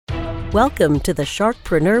Welcome to the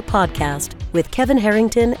Sharkpreneur Podcast with Kevin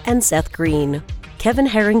Harrington and Seth Green. Kevin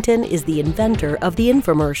Harrington is the inventor of the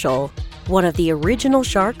infomercial, one of the original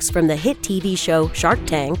sharks from the hit TV show Shark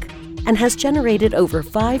Tank, and has generated over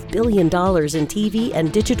 $5 billion in TV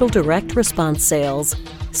and digital direct response sales.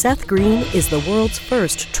 Seth Green is the world's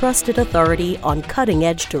first trusted authority on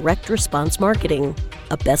cutting-edge direct response marketing,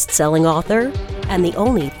 a best-selling author, and the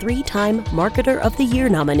only 3-time Marketer of the Year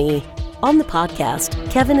nominee. On the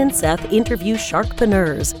podcast, Kevin and Seth interview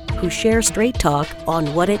sharkpreneurs who share straight talk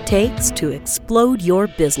on what it takes to explode your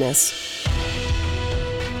business.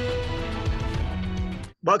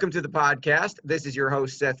 Welcome to the podcast. This is your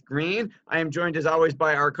host, Seth Green. I am joined as always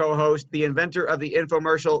by our co-host, the inventor of the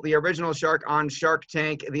infomercial, the original shark on Shark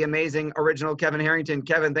Tank, the amazing original Kevin Harrington.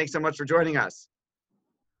 Kevin, thanks so much for joining us.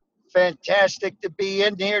 Fantastic to be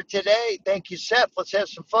in here today. Thank you, Seth. Let's have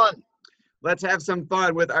some fun. Let's have some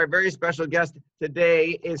fun with our very special guest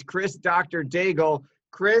today is Chris Dr. Daigle.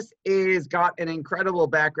 Chris is got an incredible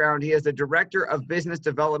background. He is the director of business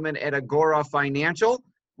development at Agora Financial,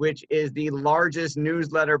 which is the largest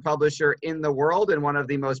newsletter publisher in the world and one of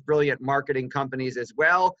the most brilliant marketing companies as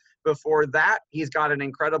well. Before that, he's got an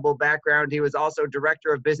incredible background. He was also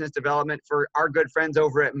director of business development for our good friends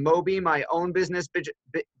over at Moby, my own business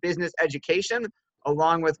education,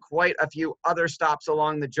 along with quite a few other stops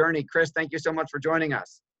along the journey. Chris, thank you so much for joining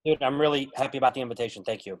us. Dude, I'm really happy about the invitation.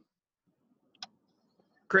 Thank you.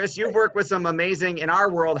 Chris, you've worked with some amazing, in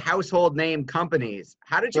our world, household name companies.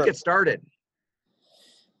 How did you get started?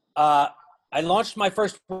 I launched my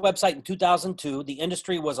first website in 2002. The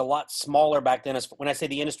industry was a lot smaller back then. When I say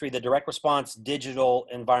the industry, the direct response digital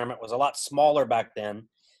environment was a lot smaller back then.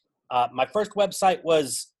 My first website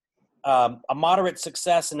was a moderate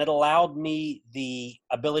success, and it allowed me the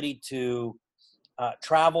ability to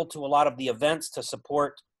travel to a lot of the events to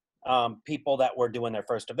support people that were doing their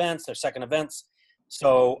first events, their second events.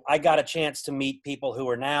 So I got a chance to meet people who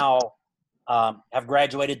are now have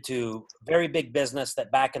graduated to very big business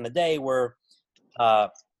that back in the day were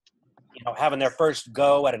having their first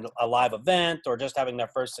go at a live event or just having their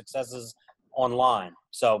first successes online.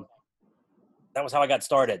 So that was how I got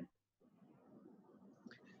started.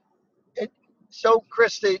 So,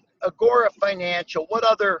 Chris, the Agora Financial, what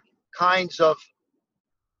other kinds of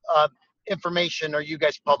information are you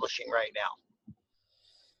guys publishing right now?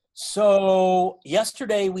 So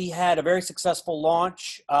yesterday we had a very successful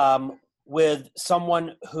launch with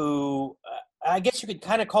someone who I guess you could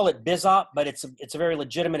kind of call it BizOp, but it's a very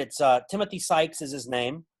legitimate. It's Timothy Sykes is his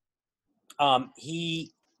name.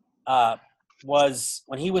 He was,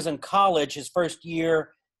 when he was in college, his first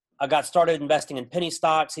year, got started investing in penny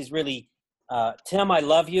stocks. He's really Tim, I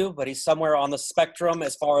love you, but he's somewhere on the spectrum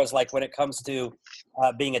as far as like when it comes to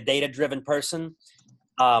being a data-driven person,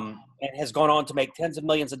 and has gone on to make tens of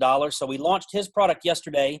millions of dollars. So we launched his product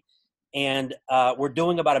yesterday, and we're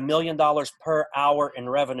doing about $1 million per hour in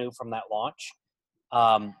revenue from that launch.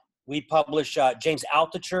 We publish James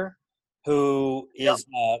Altucher, who is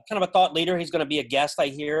kind of a thought leader. He's going to be a guest, I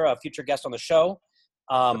hear, a future guest on the show.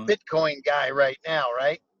 The Bitcoin guy right now,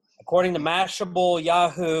 right? According to Mashable,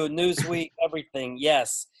 Yahoo, Newsweek, everything,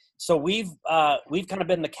 yes. So we've kind of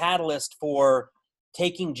been the catalyst for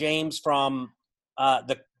taking James from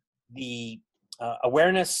the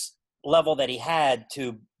awareness level that he had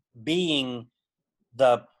to being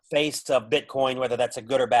the face of Bitcoin, whether that's a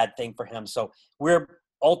good or bad thing for him. So we're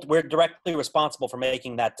directly responsible for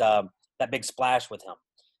making that big splash with him.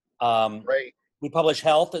 Right. We publish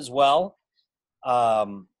health as well,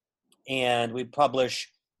 and we publish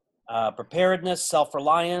preparedness,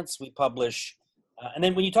 self-reliance. We publish, and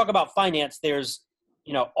then when you talk about finance, there's,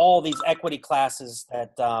 all these equity classes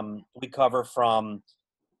that we cover from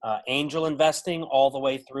angel investing all the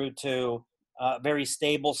way through to very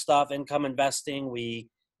stable stuff, income investing. We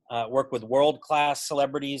work with world-class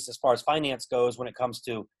celebrities as far as finance goes when it comes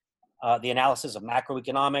to the analysis of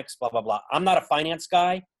macroeconomics, blah, blah, blah. I'm not a finance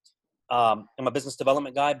guy. I'm a business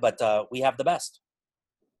development guy, but we have the best.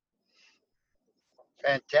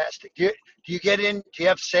 Fantastic. Do you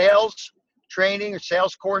have sales training or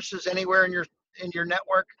sales courses anywhere in your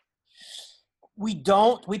network? We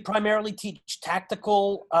don't. We primarily teach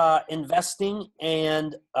tactical investing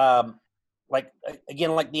and the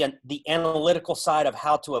analytical side of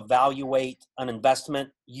how to evaluate an investment,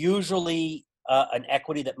 usually an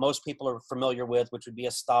equity that most people are familiar with, which would be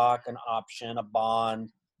a stock, an option, a bond.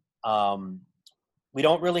 We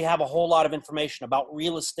don't really have a whole lot of information about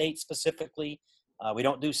real estate specifically. We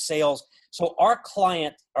don't do sales. So our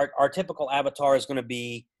client, our typical avatar is going to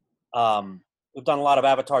be, we've done a lot of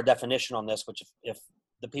avatar definition on this, which if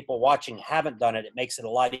the people watching haven't done it, it makes it a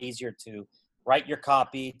lot easier to write your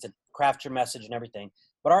copy, to craft your message and everything.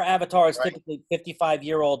 But our avatar is typically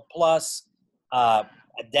 55-year-old plus, a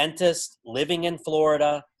dentist living in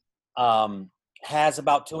Florida, has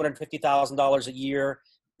about $250,000 a year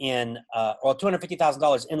or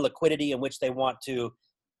 $250,000 in liquidity in which they want to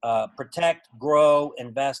protect, grow,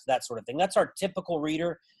 invest, that sort of thing. That's our typical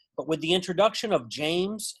reader. But with the introduction of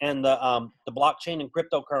James and the blockchain and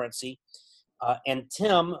cryptocurrency, and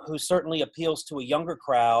Tim, who certainly appeals to a younger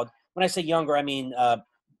crowd. When I say younger, I mean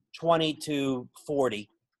 20 to 40.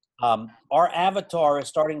 Our avatar is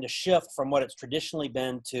starting to shift from what it's traditionally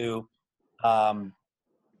been to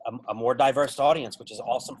a more diverse audience, which is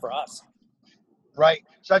awesome for us. Right.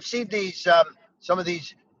 So I've seen these some of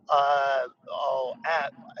these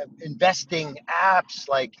investing apps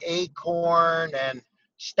like Acorn and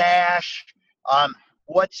Stash.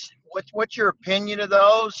 What's your opinion of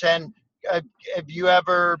those? And have you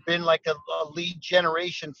ever been like a lead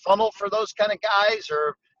generation funnel for those kind of guys,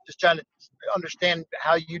 or just trying to understand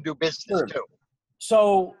how you do business too?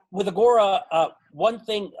 So with Agora, one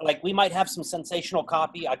thing, like we might have some sensational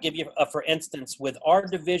copy. I'll give you, for instance, with our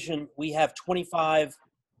division, we have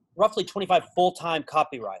roughly 25 full-time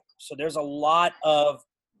copywriters. So there's a lot of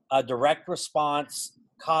direct response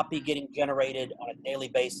copy getting generated on a daily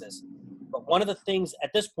basis. But one of the things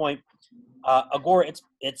at this point, Agora,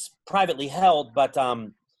 it's privately held, but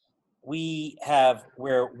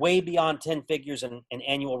we're way beyond 10 figures in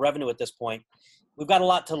annual revenue at this point. We've got a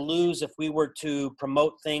lot to lose if we were to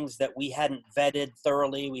promote things that we hadn't vetted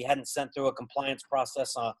thoroughly. We hadn't sent through a compliance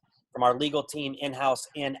process from our legal team in-house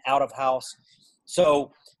and out of house.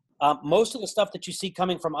 So most of the stuff that you see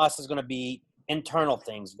coming from us is going to be internal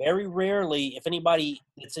things. Very rarely, if anybody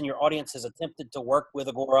that's in your audience has attempted to work with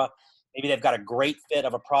Agora, maybe they've got a great fit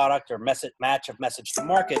of a product or match of message to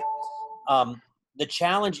market. The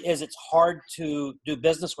challenge is it's hard to do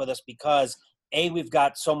business with us because we've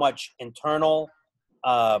got so much internal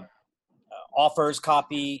offers,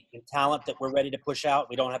 copy, and talent that we're ready to push out.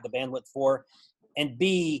 We don't have the bandwidth for. And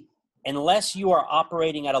B, unless you are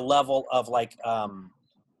operating at a level of like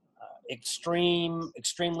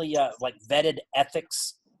extremely like vetted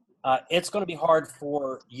ethics, it's going to be hard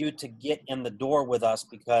for you to get in the door with us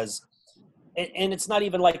because, and it's not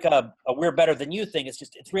even like a we're better than you thing. It's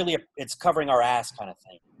just, it's covering our ass kind of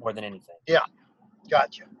thing more than anything. Yeah.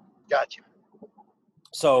 Gotcha.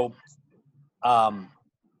 So, when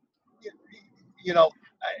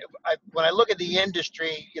I look at the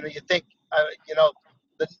industry, you think,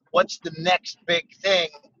 what's the next big thing?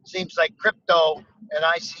 Seems like crypto and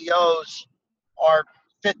ICOs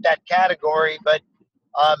fit that category, but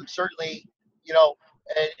certainly,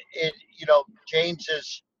 James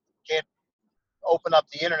can't open up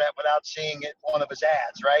the internet without seeing one of his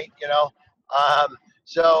ads, right?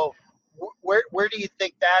 So where do you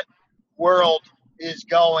think that world is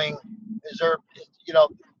going? Is there,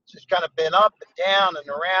 it's kind of been up and down and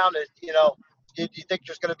around it, do you think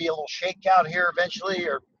there's going to be a little shakeout here eventually,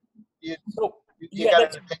 or you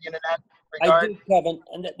got an opinion in that regard? I do, Kevin,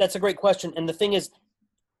 and that's a great question. And the thing is,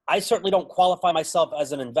 I certainly don't qualify myself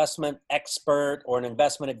as an investment expert or an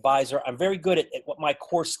investment advisor. I'm very good at what my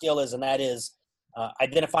core skill is, and that is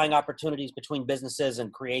identifying opportunities between businesses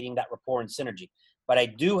and creating that rapport and synergy. But I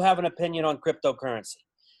do have an opinion on cryptocurrency.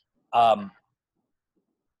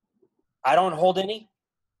 I don't hold any.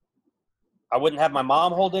 I wouldn't have my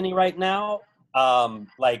mom hold any right now.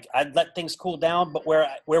 I'd let things cool down. But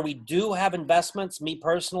where we do have investments, me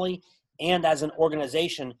personally, and as an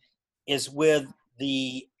organization, is with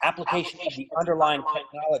the application of the underlying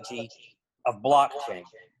technology of blockchain.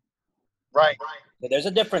 Right. So there's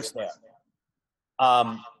a difference there.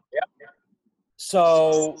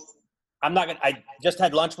 So I just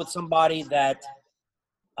had lunch with somebody that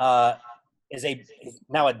is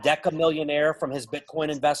now a decamillionaire from his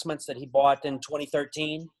Bitcoin investments that he bought in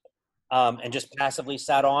 2013 and just passively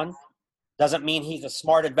sat on. Doesn't mean he's a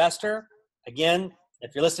smart investor. Again,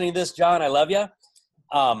 if you're listening to this, John, I love you.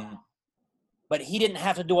 But he didn't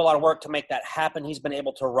have to do a lot of work to make that happen. He's been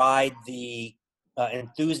able to ride the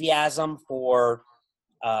enthusiasm for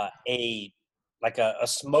a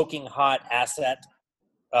smoking hot asset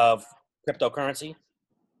of cryptocurrency.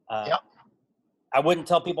 I wouldn't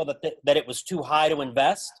tell people that it was too high to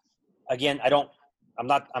invest. Again, I'm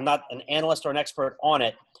not an analyst or an expert on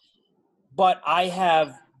it, but I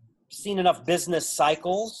have seen enough business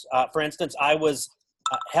cycles. For instance, I was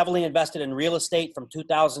heavily invested in real estate from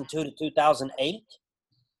 2002 to 2008.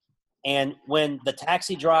 And when the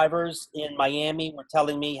taxi drivers in Miami were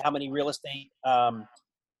telling me how many real estate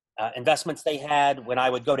investments they had, when I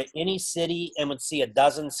would go to any city and would see a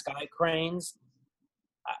dozen sky cranes,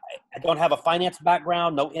 I don't have a finance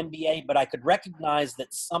background, no MBA, but I could recognize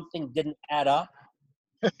that something didn't add up.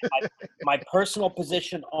 My personal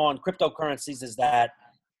position on cryptocurrencies is that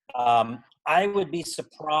I would be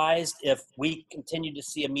surprised if we continue to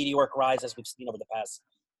see a meteoric rise as we've seen over the past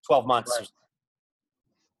 12 months. Right.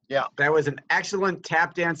 Yeah. That was an excellent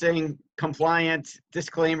tap dancing, compliant,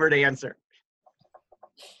 disclaimered answer.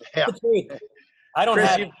 Yeah. I don't Chris,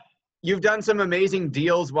 have. You've done some amazing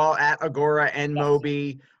deals while at Agora and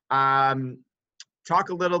Moby. Talk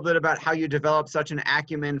a little bit about how you develop such an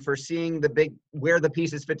acumen for seeing where the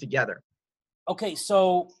pieces fit together. Okay,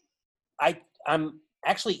 so I'm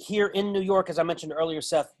actually here in New York, as I mentioned earlier,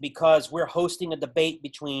 Seth, because we're hosting a debate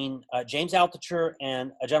between James Altucher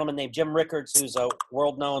and a gentleman named Jim Rickards, who's a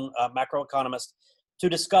world-known macroeconomist, to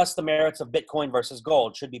discuss the merits of Bitcoin versus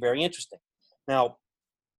gold. Should be very interesting. Now,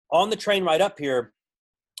 on the train right up here,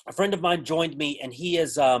 a friend of mine joined me, and he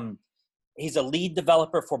is he's a lead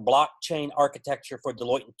developer for blockchain architecture for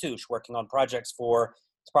Deloitte & Touche, working on projects for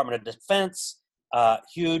Department of Defense,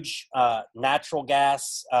 huge natural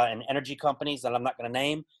gas and energy companies that I'm not going to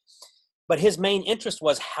name. But his main interest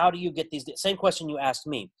was, how do you get these? Same question you asked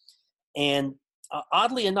me. And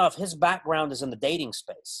oddly enough, his background is in the dating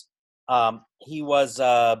space. He was,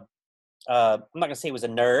 I'm not going to say he was a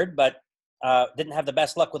nerd, but didn't have the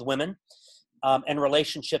best luck with women and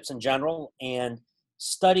relationships in general, and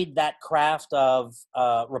studied that craft of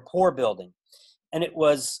rapport building. And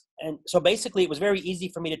so basically it was very easy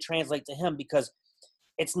for me to translate to him, because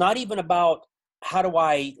it's not even about do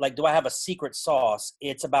I have a secret sauce?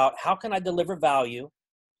 It's about, how can I deliver value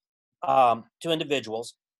to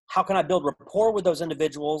individuals? How can I build rapport with those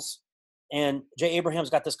individuals? And Jay Abraham's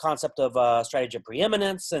got this concept of strategy of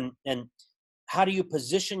preeminence, and how do you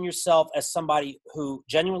position yourself as somebody who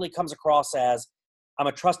genuinely comes across as, I'm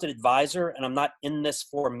a trusted advisor and I'm not in this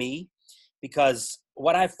for me? Because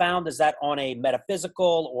what I've found is that on a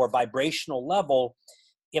metaphysical or vibrational level,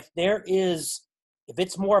 if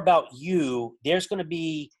it's more about you, there's going to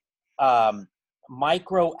be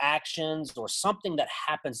micro actions or something that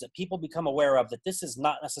happens that people become aware of, that this is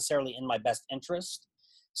not necessarily in my best interest.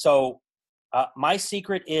 So my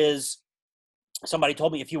secret is, somebody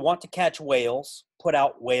told me, if you want to catch whales, put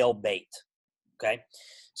out whale bait. Okay.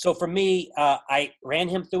 So for me, I ran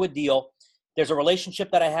him through a deal. There's a relationship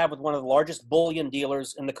that I have with one of the largest bullion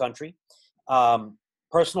dealers in the country.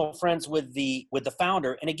 Personal friends with the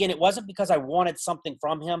founder. And again, it wasn't because I wanted something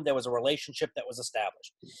from him. There was a relationship that was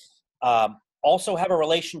established. Also have a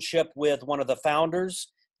relationship with one of the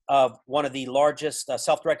founders of one of the largest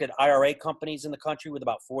self-directed IRA companies in the country, with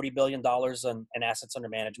about $40 billion in assets under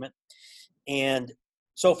management. And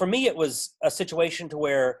so for me, it was a situation to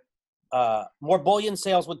where more bullion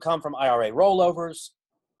sales would come from IRA rollovers.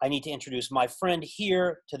 I need to introduce my friend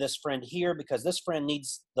here to this friend here, because this friend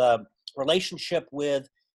needs the relationship with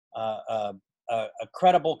a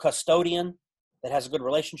credible custodian that has a good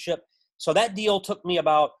relationship. So that deal took me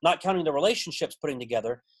about, not counting the relationships putting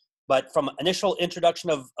together, but from initial introduction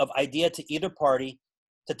of idea to either party,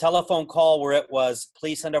 to telephone call where it was,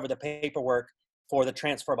 please send over the paperwork for the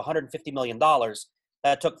transfer of $150 million,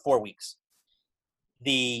 that took 4 weeks.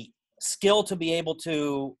 The skill to be able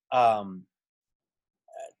to,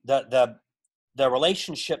 the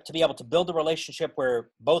relationship, to be able to build a relationship where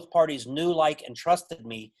both parties knew, like, and trusted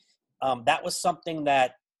me, that was something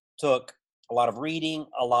that took a lot of reading,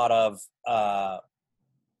 a lot of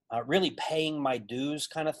really paying my dues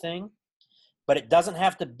kind of thing. But it doesn't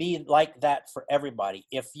have to be like that for everybody.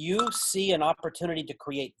 If you see an opportunity to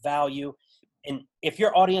create value, and if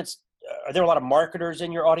your audience, are there a lot of marketers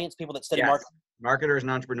in your audience, people that study marketing? Marketers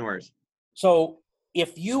and entrepreneurs. So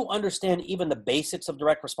if you understand even the basics of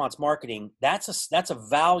direct response marketing, that's a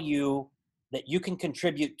value that you can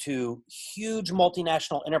contribute to huge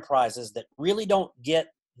multinational enterprises that really don't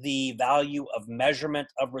get the value of measurement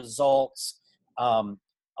of results. A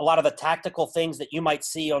lot of the tactical things that you might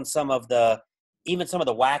see on some of the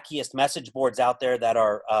wackiest message boards out there that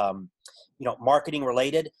are, marketing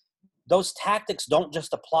related. Those tactics don't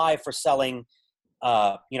just apply for selling,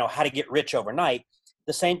 how to get rich overnight.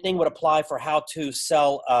 The same thing would apply for how to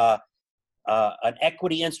sell an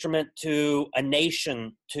equity instrument to a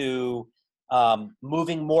nation, to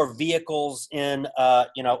moving more vehicles in, a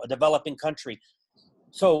developing country.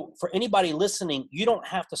 So for anybody listening, you don't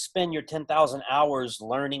have to spend your 10,000 hours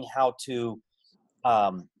learning how to,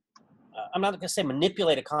 I'm not going to say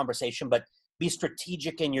manipulate a conversation, but be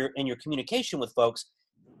strategic in your communication with folks.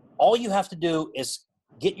 All you have to do is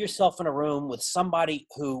get yourself in a room with somebody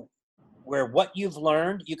where what you've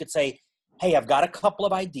learned, you could say, hey, I've got a couple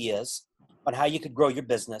of ideas on how you could grow your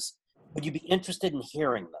business. Would you be interested in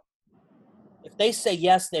hearing them? If they say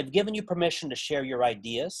yes, they've given you permission to share your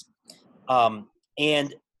ideas.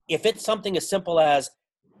 And if it's something as simple as,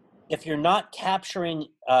 if you're not capturing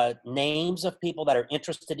names of people that are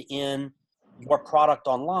interested in your product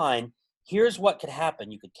online, here's what could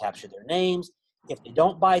happen. You could capture their names. If they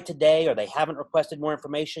don't buy today or they haven't requested more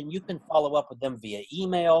information, you can follow up with them via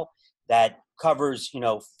email that covers,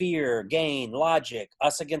 fear, gain, logic,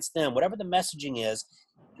 us against them, whatever the messaging is.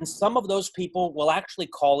 And some of those people will actually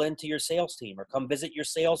call into your sales team or come visit your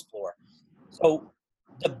sales floor. So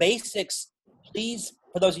the basics, please,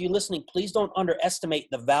 for those of you listening, please don't underestimate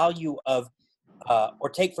the value of or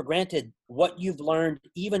take for granted what you've learned,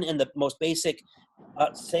 even in the most basic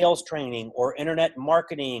sales training or internet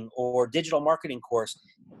marketing or digital marketing course.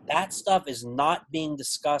 That stuff is not being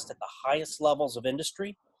discussed at the highest levels of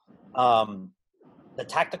industry, the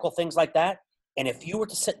tactical things like that. And if you were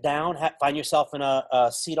to sit down, find yourself in a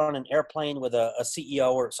seat on an airplane with a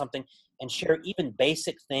CEO or something and share even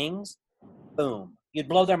basic things, boom, you'd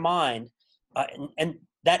blow their mind. And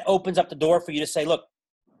that opens up the door for you to say, look,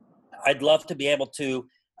 I'd love to be able to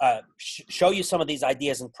show you some of these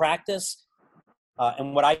ideas in practice.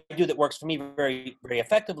 And what I do that works for me very, very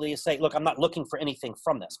effectively is say, look, I'm not looking for anything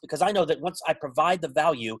from this, because I know that once I provide the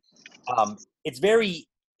value, it's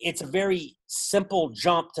a very simple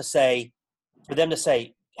jump to say, for them to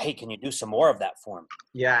say, hey, can you do some more of that for me?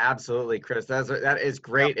 Yeah, absolutely, Chris. That is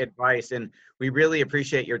great advice. And we really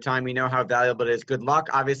appreciate your time. We know how valuable it is. Good luck,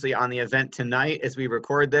 obviously, on the event tonight as we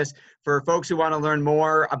record this. For folks who want to learn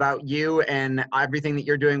more about you and everything that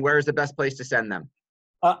you're doing, where is the best place to send them?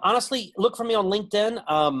 Honestly, look for me on LinkedIn.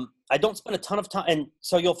 I don't spend a ton of time. And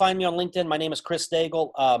so you'll find me on LinkedIn. My name is Chris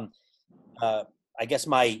Daigle. I guess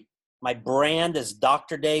my brand is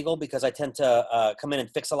Dr. Daigle because I tend to come in and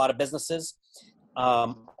fix a lot of businesses.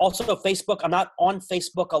 Also Facebook. I'm not on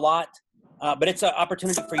Facebook a lot, but it's an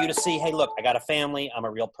opportunity for you to see, hey, look, I got a family. I'm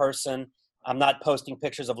a real person. I'm not posting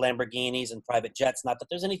pictures of Lamborghinis and private jets. Not that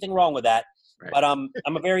there's anything wrong with that, right. But I'm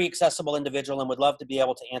a very accessible individual and would love to be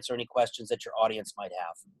able to answer any questions that your audience might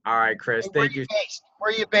have. All right, Chris. Thank you.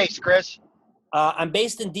 Where are you based, Chris? I'm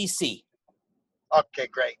based in DC. Okay,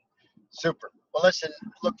 great. Super. Well, listen,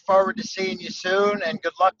 look forward to seeing you soon, and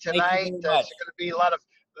good luck tonight. There's going to be a lot of.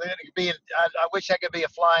 I wish I could be a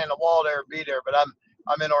fly on the wall there and be there, but I'm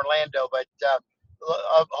in Orlando. But I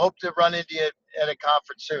hope to run into you at a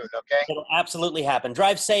conference soon. Okay. It'll absolutely happen.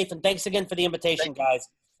 Drive safe, and thanks again for the invitation, guys.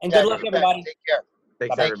 And good luck, everybody. Take care.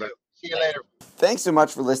 Thanks, everybody. See you later. Thanks so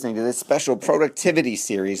much for listening to this special productivity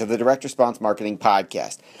series of the Direct Response Marketing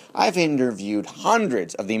Podcast. I've interviewed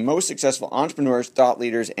hundreds of the most successful entrepreneurs, thought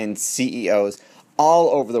leaders, and CEOs all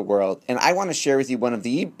over the world, and I want to share with you one of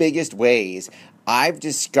the biggest ways I've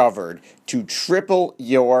discovered to triple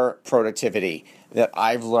your productivity that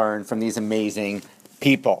I've learned from these amazing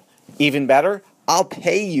people. Even better, I'll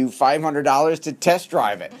pay you $500 to test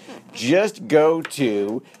drive it. Just go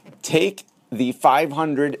to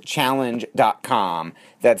TakeThe500challenge.com.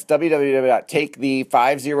 That's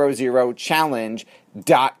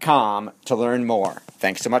www.takethe500challenge.com to learn more.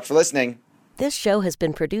 Thanks so much for listening. This show has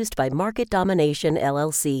been produced by Market Domination,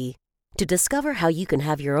 LLC. To discover how you can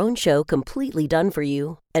have your own show completely done for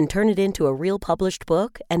you and turn it into a real published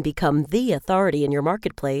book and become the authority in your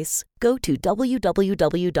marketplace, go to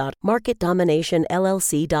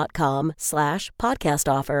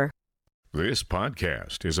www.marketdominationllc.com/podcast offer. This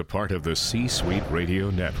podcast is a part of the C-Suite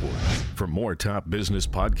Radio Network. For more top business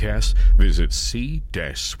podcasts, visit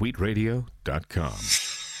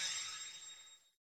c-suiteradio.com.